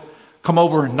 but they'll come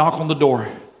over and knock on the door.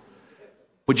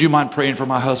 Would you mind praying for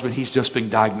my husband? He's just been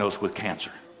diagnosed with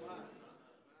cancer.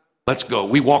 Let's go.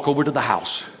 We walk over to the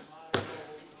house.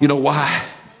 You know why?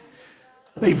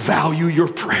 They value your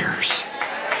prayers.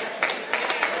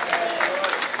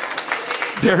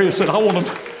 Darius said, I want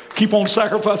them to keep on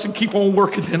sacrificing, keep on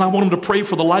working, and I want them to pray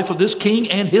for the life of this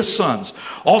king and his sons.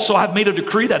 Also, I've made a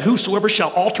decree that whosoever shall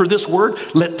alter this word,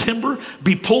 let timber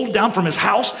be pulled down from his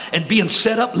house, and being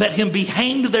set up, let him be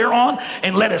hanged thereon,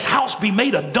 and let his house be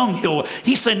made a dunghill.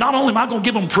 He said, not only am I going to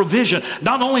give them provision,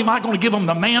 not only am I going to give them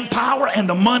the manpower and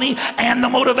the money and the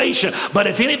motivation, but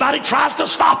if anybody tries to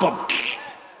stop them,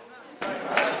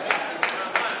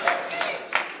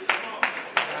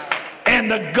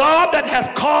 and the God that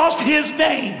hath caused his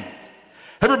name,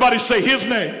 everybody say his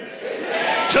name,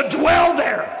 to dwell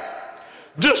there,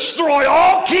 destroy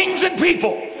all kings and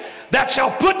people that shall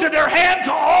put to their hand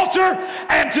to alter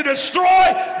and to destroy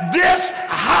this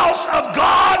house of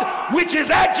God which is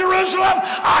at Jerusalem.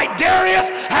 I, Darius,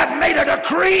 have made a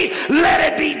decree.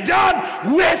 Let it be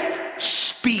done with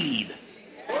speed.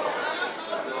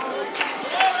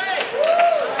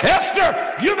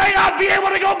 Esther, you may not be able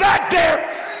to go back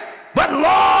there, but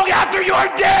long after your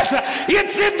death,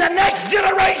 it's in the next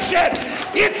generation.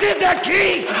 It's in the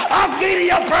king of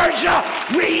Media Persia.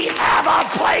 We have a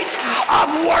place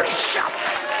of worship.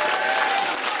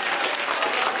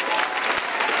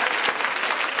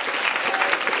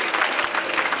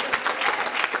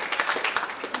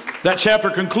 That chapter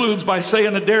concludes by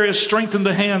saying that Darius strengthened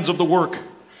the hands of the work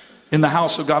in the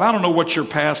house of God. I don't know what your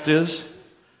past is.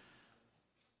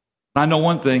 I know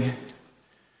one thing.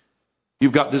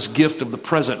 You've got this gift of the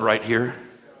present right here,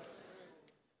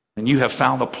 and you have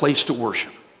found a place to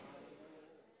worship.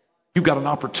 You've got an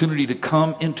opportunity to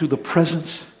come into the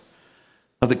presence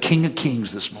of the King of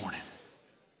Kings this morning.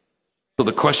 So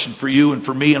the question for you and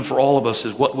for me and for all of us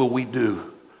is, what will we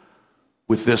do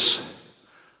with this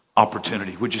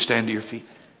opportunity? Would you stand to your feet?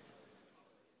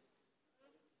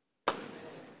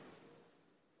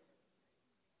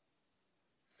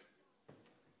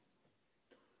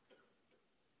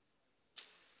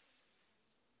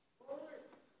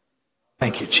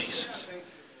 Thank you, Jesus.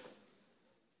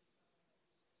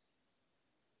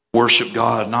 Worship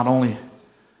God not only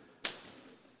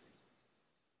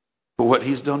for what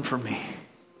he's done for me,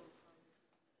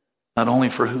 not only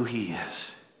for who he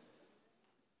is,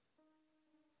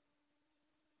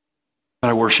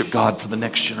 but I worship God for the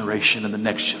next generation and the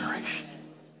next generation.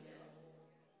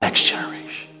 Next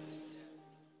generation.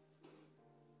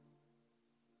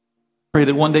 Pray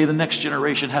that one day the next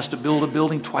generation has to build a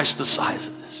building twice the size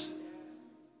of this.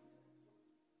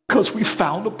 Because we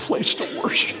found a place to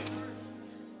worship.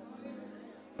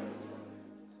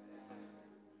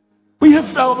 We have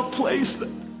found a place that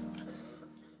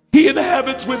he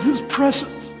inhabits with his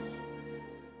presence.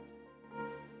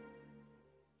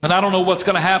 And I don't know what's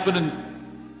going to happen in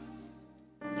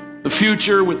the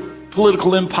future with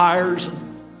political empires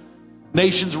and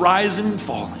nations rising and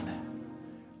falling.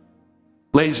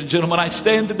 Ladies and gentlemen, I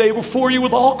stand today before you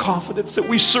with all confidence that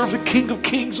we serve the King of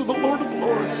Kings and the Lord of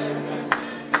Lords.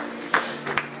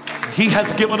 He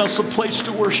has given us a place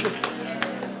to worship.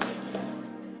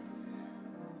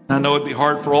 I know it'd be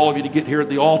hard for all of you to get here at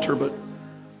the altar, but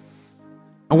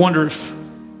I wonder if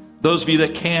Those of you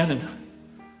that can and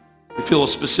you feel a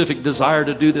specific desire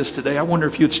to do this today, I wonder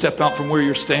if you would step out from where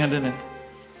you're standing, and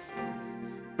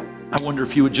I wonder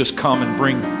if you would just come and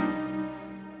bring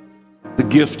the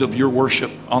gift of your worship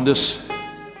on this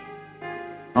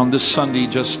Sunday,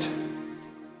 just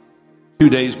 2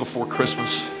 days before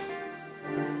Christmas.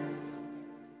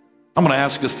 I'm going to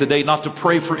ask us today not to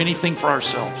pray for anything for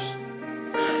ourselves,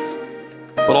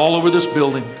 but all over this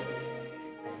building,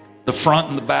 the front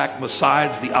and the back, the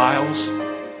sides, the aisles,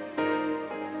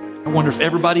 I wonder if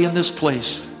everybody in this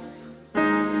place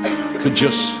could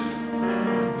just,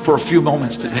 for a few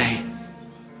moments today,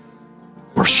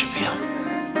 worship Him,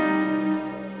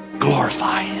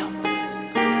 glorify Him.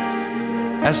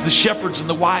 As the shepherds and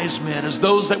the wise men, as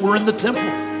those that were in the temple.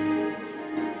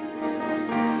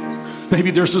 Maybe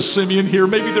there's a Simeon here,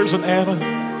 maybe there's an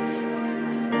Anna.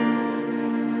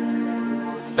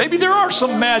 Maybe there are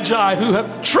some magi who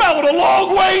have traveled a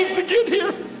long ways to get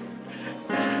here.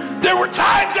 There were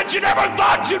times that you never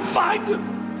thought you'd find them.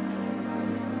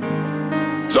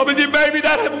 Some of you maybe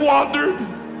that have wandered.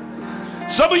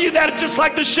 Some of you that, just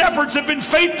like the shepherds, have been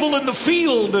faithful in the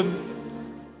field, and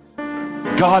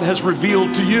God has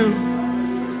revealed to you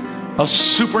a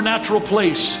supernatural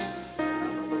place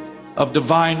of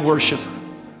divine worship.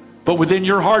 But within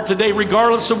your heart today,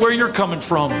 regardless of where you're coming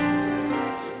from,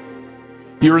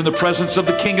 you're in the presence of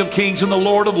the King of Kings and the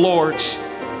Lord of Lords.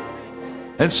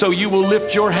 And so you will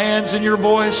lift your hands and your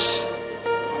voice,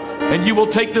 and you will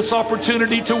take this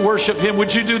opportunity to worship Him.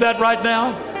 Would you do that right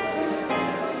now?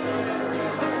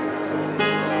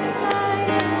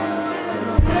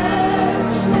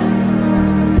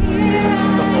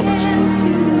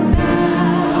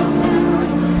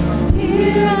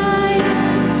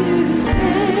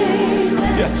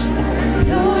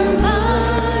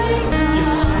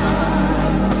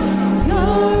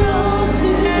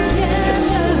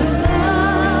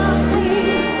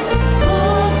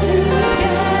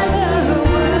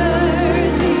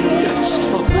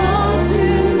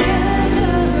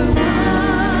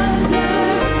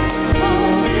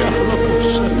 Together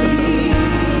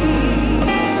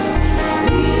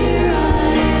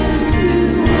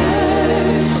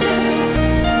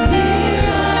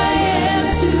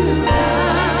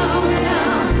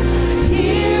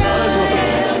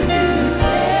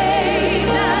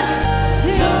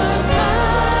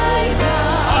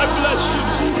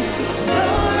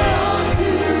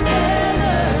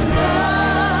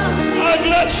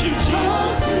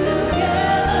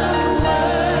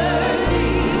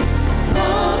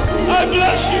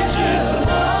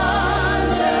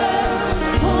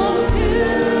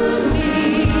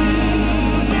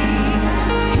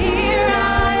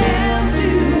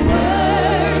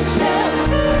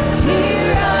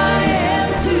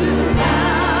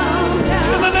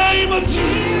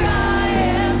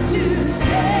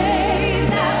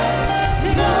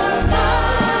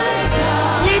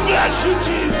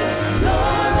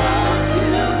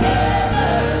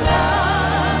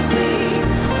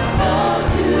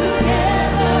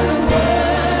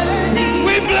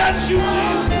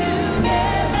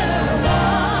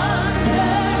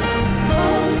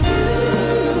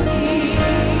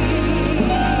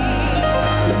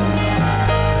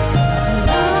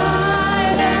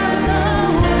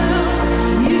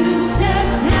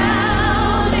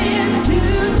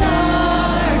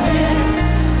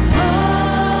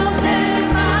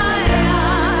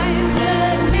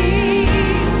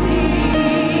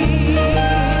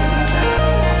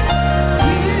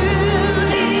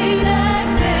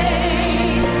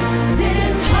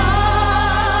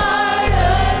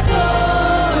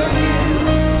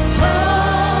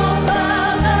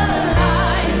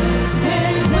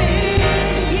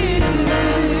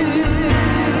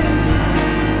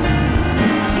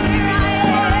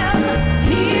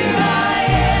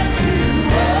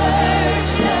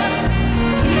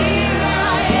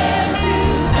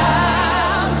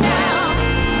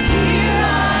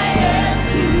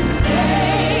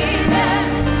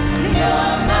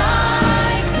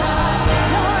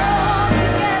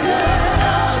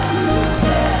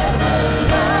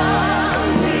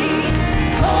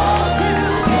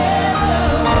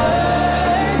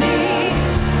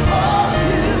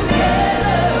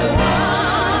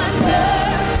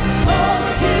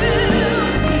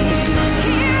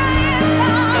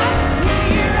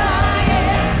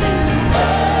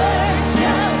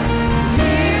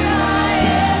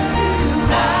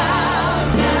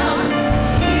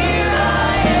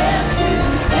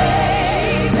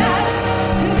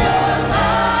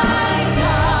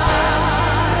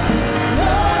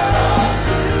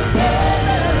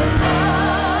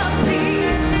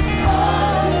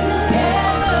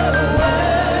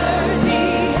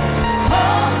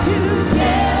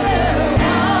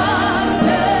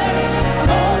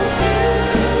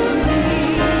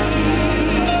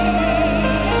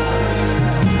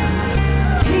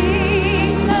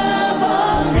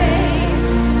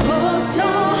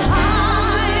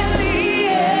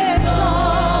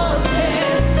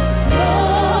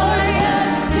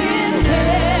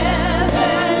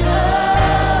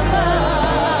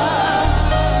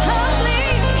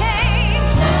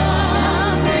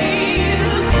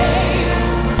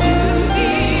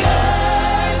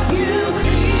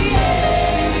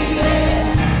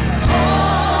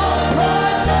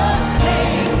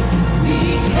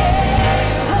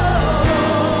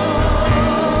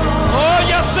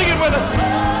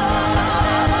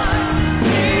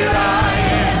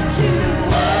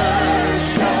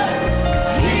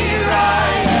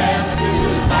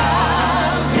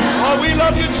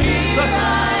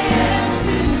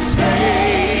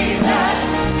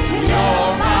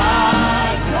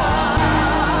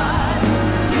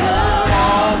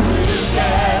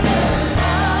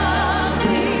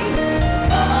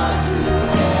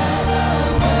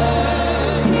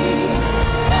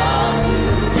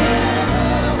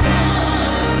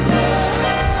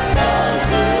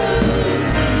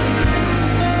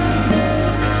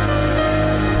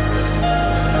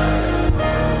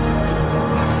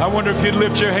If you'd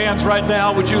lift your hands right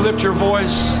now, would you lift your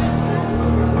voice?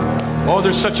 Oh,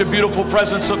 there's such a beautiful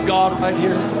presence of God right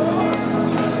here.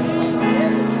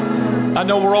 I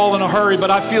know we're all in a hurry,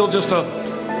 but I feel just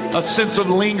a sense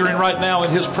of lingering right now in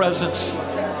His presence.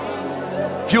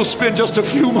 If you'll spend just a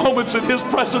few moments in His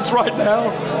presence right now,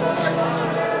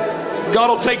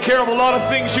 God will take care of a lot of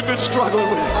things you've been struggling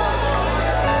with.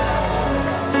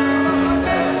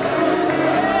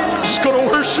 I'm just going to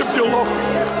worship you, Lord.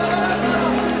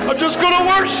 I'm just going to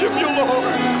worship you,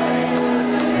 Lord.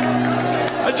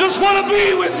 I just want to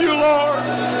be with you, Lord.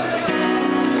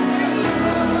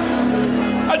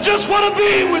 I just want to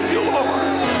be with you,